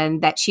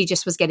impression that she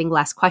just was getting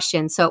less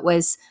questions. So it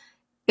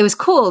was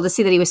cool to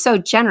see that he was so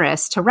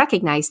generous to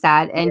recognize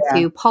that and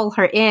to pull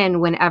her in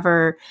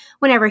whenever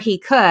he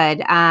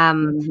could.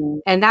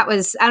 And that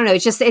was, I don't know,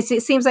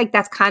 it seems like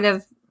that's kind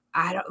of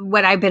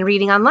what I've been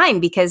reading online,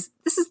 because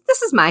this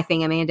is my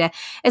thing, Amanda,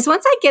 is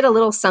once I get a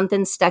little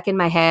something stuck in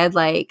my head,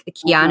 like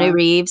Keanu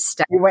Reeves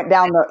stuff. You went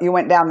down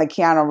the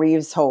Keanu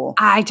Reeves hole.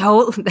 That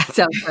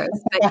sounds gross,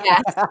 but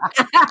yes.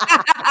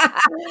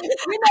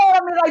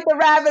 Like the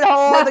rabbit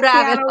hole, the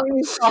Keanu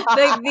Reeves hole.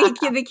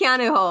 the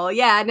Keanu hole.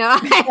 Yeah, no,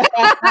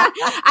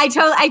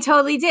 I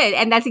totally did.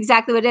 And that's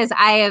exactly what it is.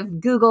 I have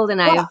Googled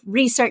and I have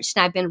researched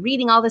and I've been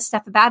reading all this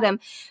stuff about him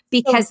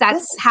because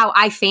that's how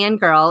I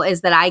fangirl,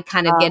 is that I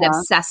kind of get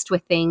obsessed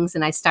with things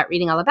and I start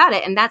reading all about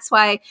it. And that's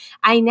why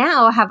I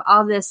now have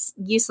all this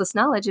useless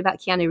knowledge about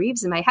Keanu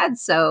Reeves in my head.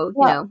 So,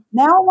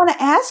 Now I want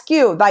to ask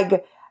you,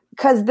 like,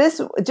 because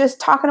just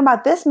talking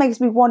about this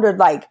makes me wonder,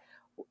 like,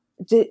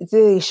 did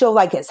he show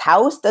like his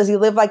house? Does he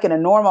live like in a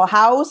normal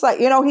house? Like,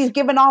 he's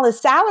giving all his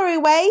salary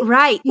away.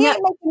 Right. He ain't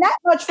making that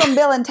much from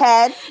Bill and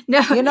Ted.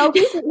 No.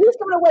 He's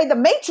giving away the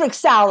Matrix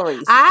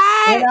salaries.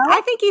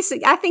 I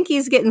think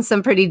he's getting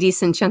some pretty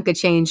decent chunk of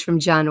change from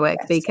John Wick,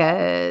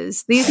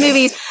 because these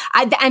movies,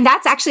 and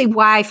that's actually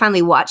why I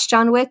finally watched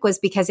John Wick, was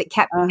because it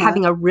kept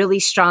having a really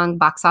strong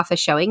box office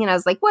showing. And I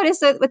was like, what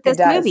is it with this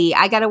movie?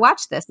 I got to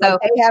watch this. So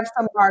they have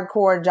some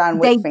hardcore John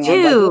Wick fans.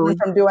 They do. Like,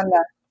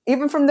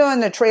 even from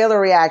doing the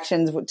trailer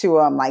reactions to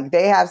them, like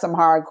they have some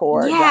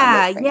hardcore.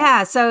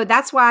 Yeah. So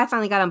that's why I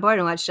finally got on board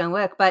and watched John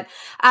Wick. But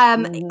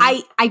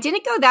I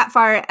didn't go that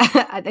far.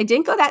 I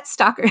didn't go that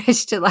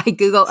stalkerish to like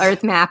Google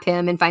Earth map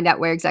him and find out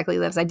where exactly he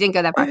lives. I didn't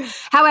go that far.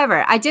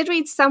 However, I did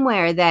read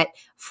somewhere that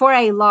for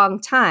a long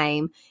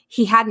time,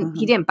 he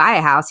didn't buy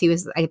a house. He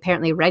was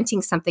apparently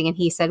renting something. And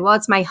he said, well,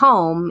 it's my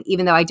home,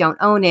 even though I don't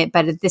own it,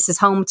 but this is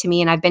home to me.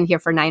 And I've been here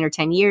for 9 or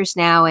 10 years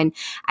now. And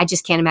I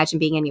just can't imagine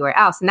being anywhere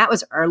else. And that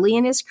was early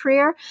in his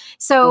career.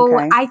 So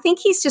I think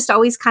he's just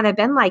always kind of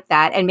been like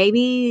that. And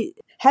maybe...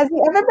 Has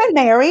he ever been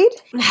married?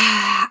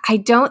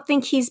 I don't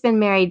think he's been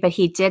married, but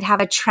he did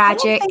have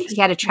he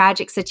had a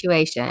tragic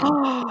situation.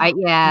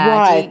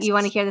 Yeah. What? Do you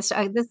want to hear this?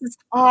 This is.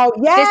 Oh,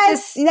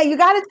 yes. You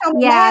got to tell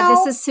me now.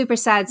 This is super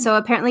sad. So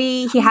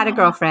apparently he had a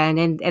girlfriend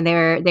and they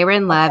were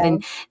in love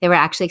and they were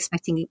actually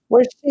expecting.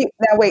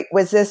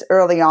 Was this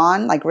early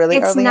on? Like really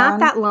early on? It's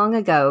not that long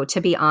ago, to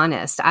be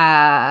honest.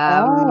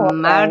 I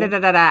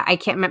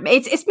can't remember.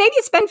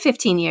 It's been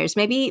 15 years.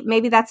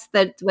 Maybe that's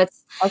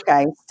what's.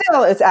 Okay.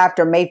 Still, it's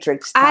after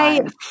Matrix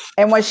time.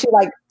 And was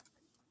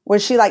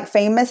she like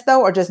famous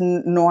though, or just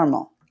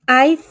normal?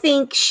 I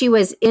think she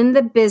was in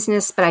the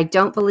business, but I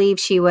don't believe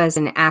she was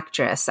an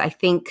actress. I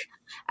think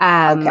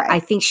I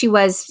think she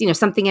was,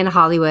 something in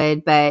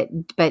Hollywood, but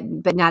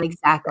not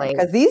exactly.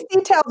 Because these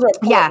details are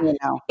important,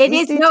 It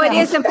is. No, it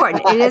is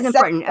important. It is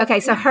important. Okay,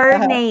 so her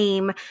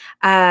name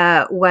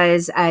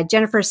was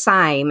Jennifer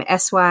Syme,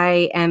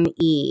 Syme,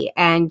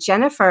 and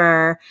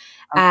Jennifer.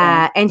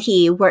 And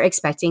he were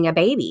expecting a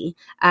baby.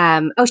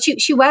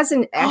 She was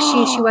an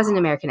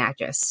American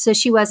actress. So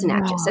she was an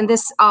actress. And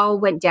this all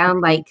went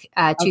down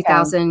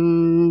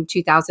 2000,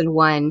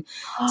 2001.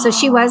 So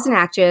she was an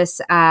actress.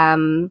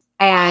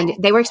 And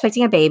they were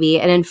expecting a baby.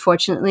 And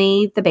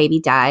unfortunately, the baby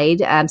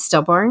died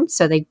stillborn.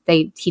 So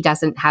he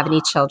doesn't have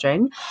any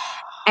children.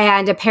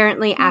 And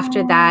apparently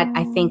after that,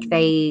 I think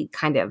they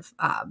kind of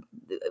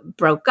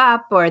broke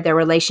up, or their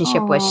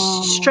relationship was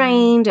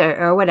strained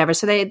or whatever.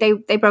 So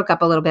they broke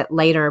up a little bit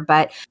later.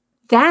 But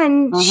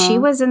then she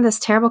was in this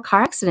terrible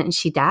car accident and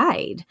she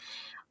died.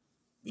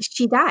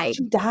 She died.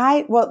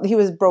 Well, he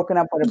was broken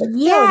up with her, but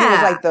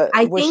yeah, still,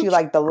 he was she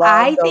like the love?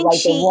 I think like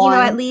she, the one?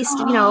 at least,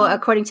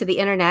 according to the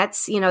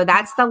internets,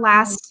 that's the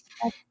last.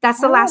 That's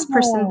the last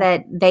person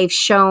that they've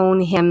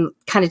shown him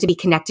kind of to be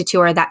connected to,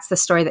 or that's the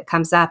story that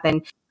comes up.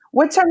 And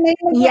what's her name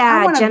again?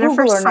 Yeah,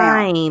 Jennifer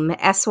Syme,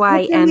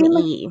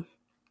 Syme.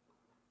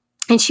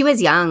 And she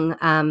was young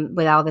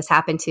when all this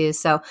happened too.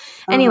 So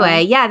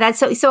anyway,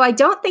 that's so I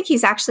don't think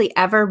he's actually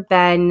ever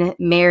been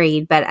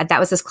married, but that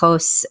was as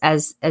close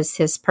as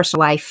his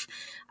personal life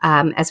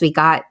as we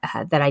got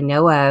that I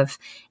know of.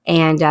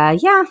 And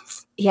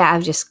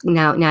I've just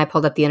now I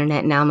pulled up the internet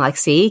and now I'm like,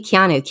 see,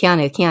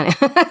 Keanu.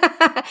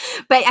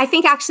 But I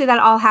think actually that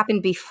all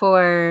happened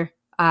before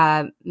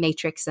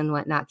Matrix and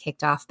whatnot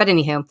kicked off. But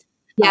anywho.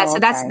 Yeah, so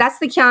that's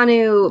the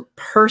Keanu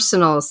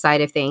personal side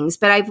of things.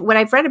 But what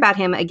I've read about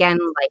him, again,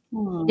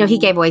 he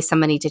gave away some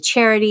money to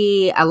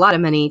charity, a lot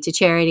of money to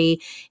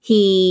charity.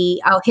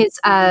 His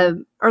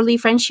early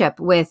friendship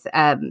with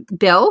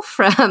Bill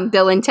from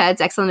Bill and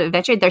Ted's Excellent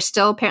Adventure, they're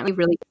still apparently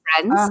really good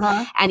friends.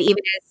 And even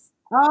as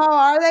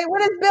are they?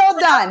 What has Bill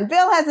done?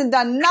 Bill hasn't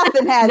done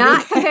nothing, has he?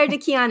 Not compared to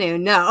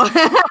Keanu, no.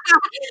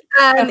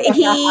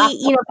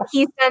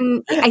 He's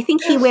done, I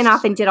think he went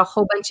off and did a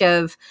whole bunch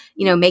of,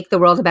 make the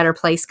world a better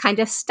place kind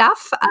of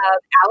stuff.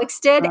 Alex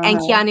did.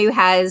 And Keanu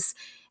has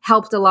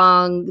helped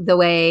along the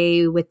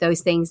way with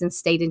those things and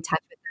stayed in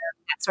touch with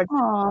them. That sort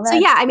of thing.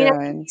 So, yeah, I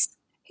mean,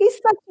 he's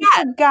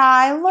such a good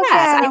guy. Look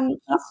at him.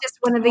 He's just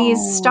one of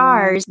these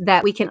stars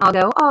that we can all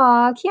go,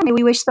 oh, Keanu,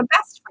 we wish the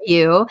best for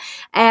you.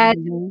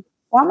 And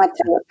well, I'm going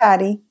to tell you,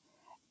 Patty,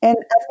 and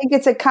I think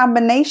it's a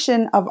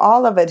combination of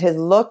all of it, his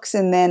looks,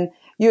 and then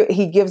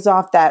he gives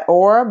off that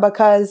aura,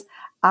 because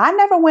I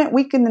never went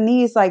weak in the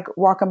knees like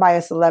walking by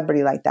a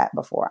celebrity like that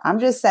before. I'm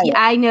just saying. Yeah,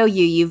 I know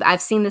you.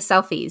 I've seen the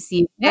selfies.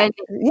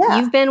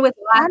 You've been with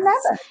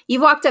lots.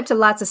 You've walked up to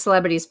lots of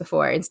celebrities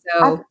before, and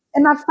so.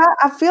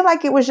 I feel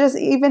like it was just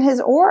even his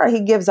aura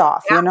he gives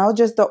off,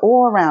 just the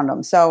aura around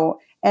him. So.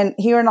 And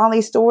hearing all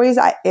these stories,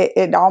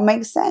 it all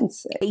makes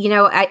sense.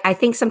 I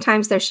think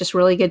sometimes there's just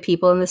really good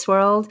people in this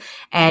world.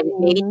 And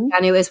maybe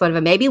Keanu is one of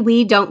them. Maybe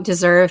we don't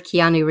deserve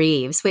Keanu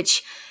Reeves,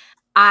 which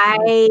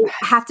I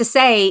have to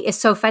say is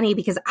so funny,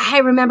 because I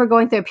remember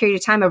going through a period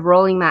of time of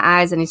rolling my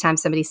eyes anytime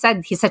somebody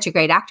said he's such a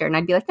great actor. And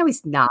I'd be like, no,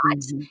 he's not.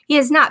 He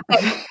is not.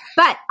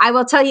 But I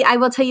will tell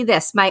you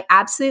this, my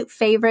absolute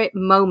favorite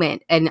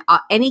moment, and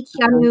any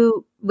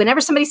Keanu, whenever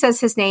somebody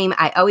says his name,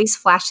 I always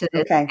flash to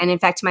this. Okay. And in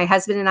fact, my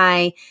husband and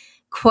I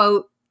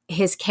quote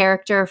his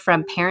character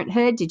from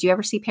Parenthood. Did you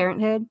ever see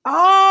Parenthood?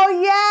 Oh,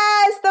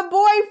 yes, the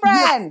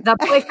boyfriend. Yes,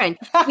 the boyfriend.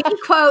 We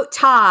quote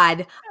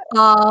Todd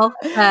all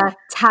the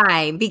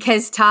time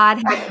because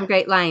Todd has some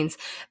great lines.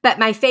 But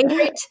my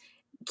favorite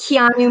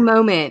Keanu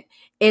moment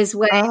is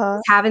when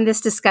he's having this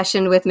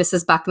discussion with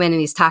Mrs. Buckman,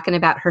 and he's talking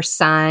about her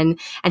son,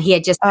 and he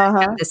had just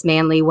had this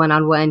manly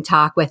one-on-one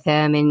talk with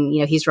him, and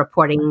he's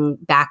reporting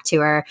back to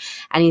her,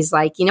 and he's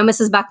like,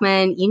 Mrs.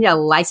 Buckman, you need a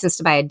license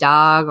to buy a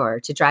dog or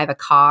to drive a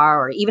car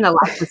or even a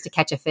license to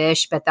catch a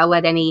fish, but they'll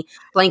let any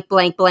blank,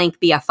 blank, blank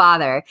be a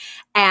father.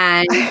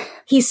 And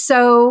he's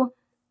so...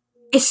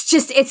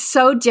 It's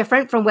so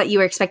different from what you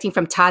were expecting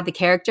from Todd, the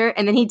character.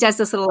 And then he does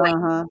this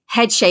little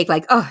head shake,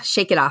 like, oh,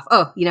 shake it off.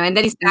 Oh, and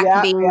then he's back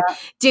to being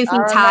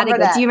doofy Todd.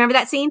 Do you remember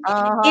that scene?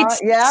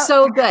 It's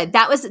so good.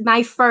 That was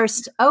my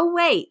first, oh,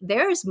 wait,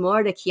 there's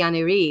more to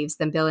Keanu Reeves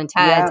than Bill and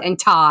Ted and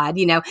Todd.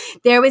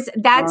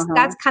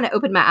 That's kind of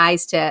opened my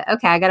eyes to,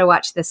 okay, I got to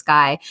watch this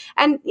guy.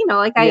 And,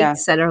 like I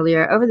said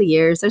earlier, over the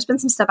years, there's been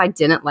some stuff I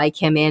didn't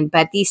like him in,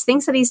 but these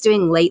things that he's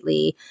doing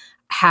lately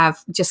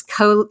have just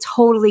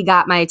totally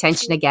got my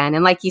attention again.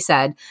 And like you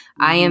said,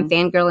 I am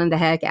fangirling the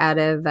heck out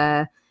of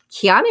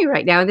Keanu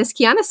right now in this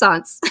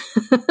Keanussance.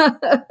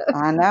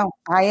 I know.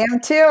 I am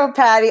too,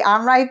 Patty.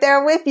 I'm right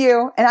there with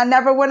you. And I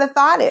never would have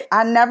thought it.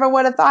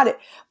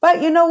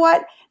 But you know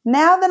what?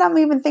 Now that I'm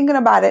even thinking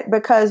about it,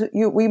 because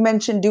we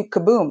mentioned Duke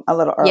Kaboom a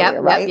little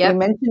earlier, right? We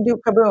mentioned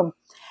Duke Kaboom.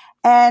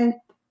 And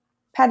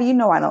Patty,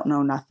 I don't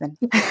know nothing.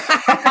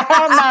 I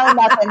don't know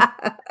nothing.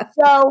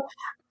 So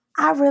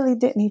I really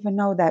didn't even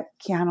know that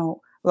Keanu,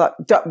 look,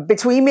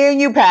 between me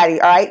and you, Patty,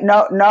 all right?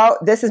 No,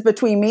 this is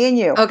between me and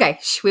you. Okay,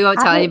 we won't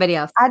tell anybody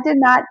else. I did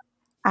not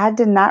I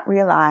did not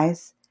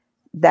realize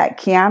that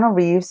Keanu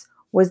Reeves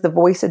was the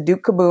voice of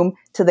Duke Kaboom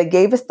till they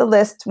gave us the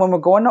list when we're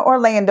going to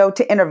Orlando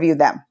to interview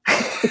them.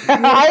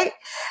 Right?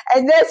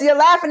 And this, you're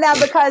laughing now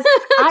because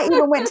I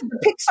even went to the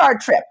Pixar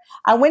trip.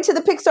 I went to the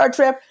Pixar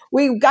trip.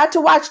 We got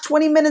to watch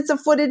 20 minutes of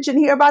footage and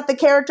hear about the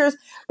characters,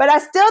 but I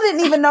still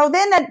didn't even know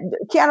then that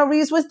Keanu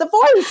Reeves was the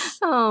voice.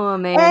 Oh,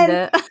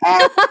 Amanda.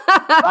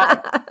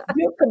 But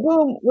Duke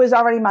Kaboom was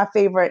already my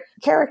favorite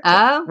character,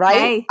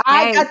 right?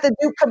 I got the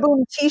Duke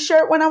Kaboom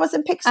t-shirt when I was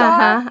in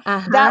Pixar.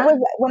 That was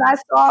when I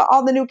saw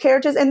all the new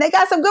characters, and they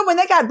got some good ones.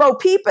 They got Bo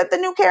Peep at the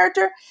new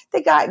character.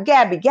 They got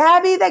Gabby.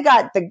 They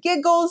got the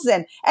Giggles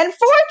and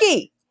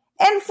Forky.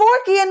 And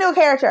Forky, a new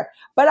character.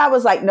 But I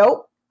was like,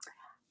 nope.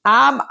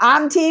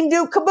 I'm Team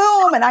Duke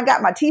Kaboom, and I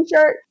got my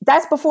t-shirt.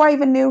 That's before I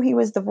even knew he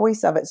was the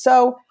voice of it.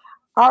 So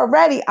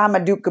already I'm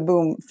a Duke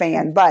Kaboom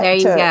fan. But there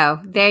you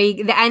go.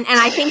 And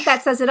I think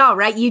that says it all,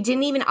 right? You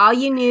didn't even, all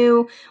you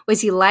knew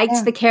was you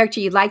liked the character,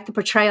 you liked the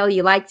portrayal,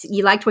 you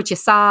liked what you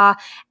saw,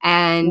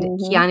 and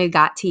Keanu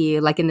got to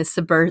you like in this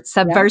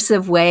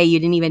subversive way you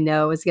didn't even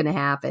know was going to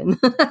happen.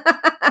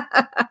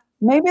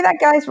 Maybe that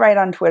guy's right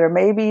on Twitter.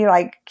 Maybe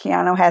like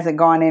Keanu hasn't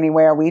gone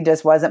anywhere. We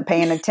just wasn't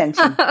paying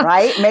attention,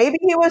 right? Maybe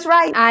he was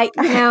right.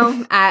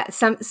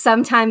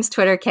 Sometimes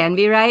Twitter can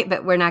be right,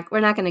 but we're not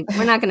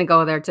gonna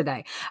go there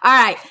today. All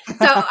right,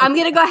 so I'm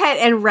gonna go ahead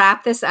and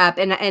wrap this up.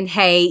 And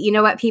hey, you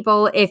know what,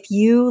 people? If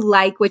you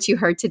like what you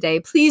heard today,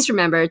 please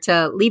remember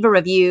to leave a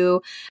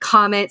review,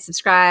 comment,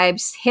 subscribe,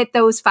 hit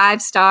those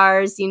 5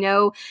 stars. You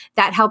know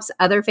that helps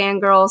other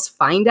fangirls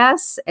find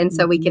us, and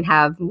so we can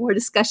have more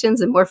discussions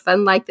and more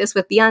fun like this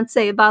with Beyonce.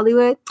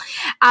 Bollywood.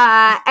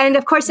 And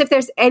of course, if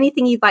there's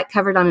anything you'd like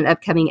covered on an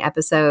upcoming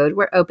episode,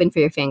 we're open for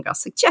your fangirl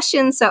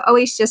suggestions. So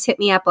always just hit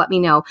me up. Let me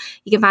know.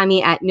 You can find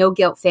me at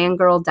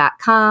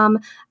noguiltfangirl.com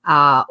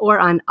or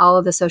on all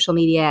of the social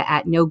media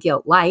at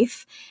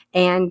noguiltlife.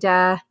 And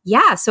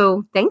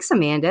so thanks,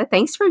 Amanda.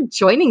 Thanks for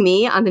joining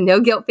me on the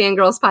No Guilt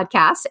Fangirls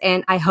podcast.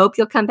 And I hope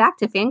you'll come back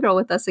to fangirl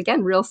with us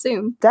again real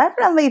soon.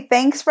 Definitely.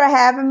 Thanks for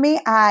having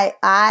me. I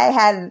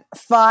had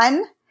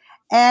fun.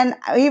 And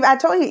I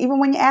told you, even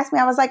when you asked me,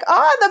 I was like,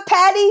 oh, the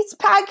Patty's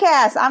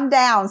podcast. I'm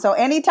down. So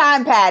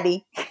anytime,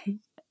 Patty.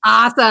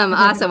 Awesome.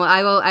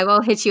 Well, I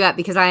will hit you up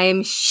because I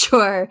am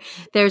sure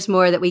there's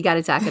more that we got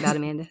to talk about,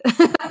 Amanda.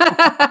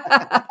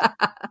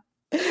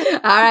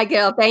 All right,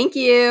 girl. Thank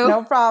you.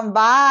 No problem.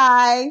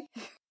 Bye.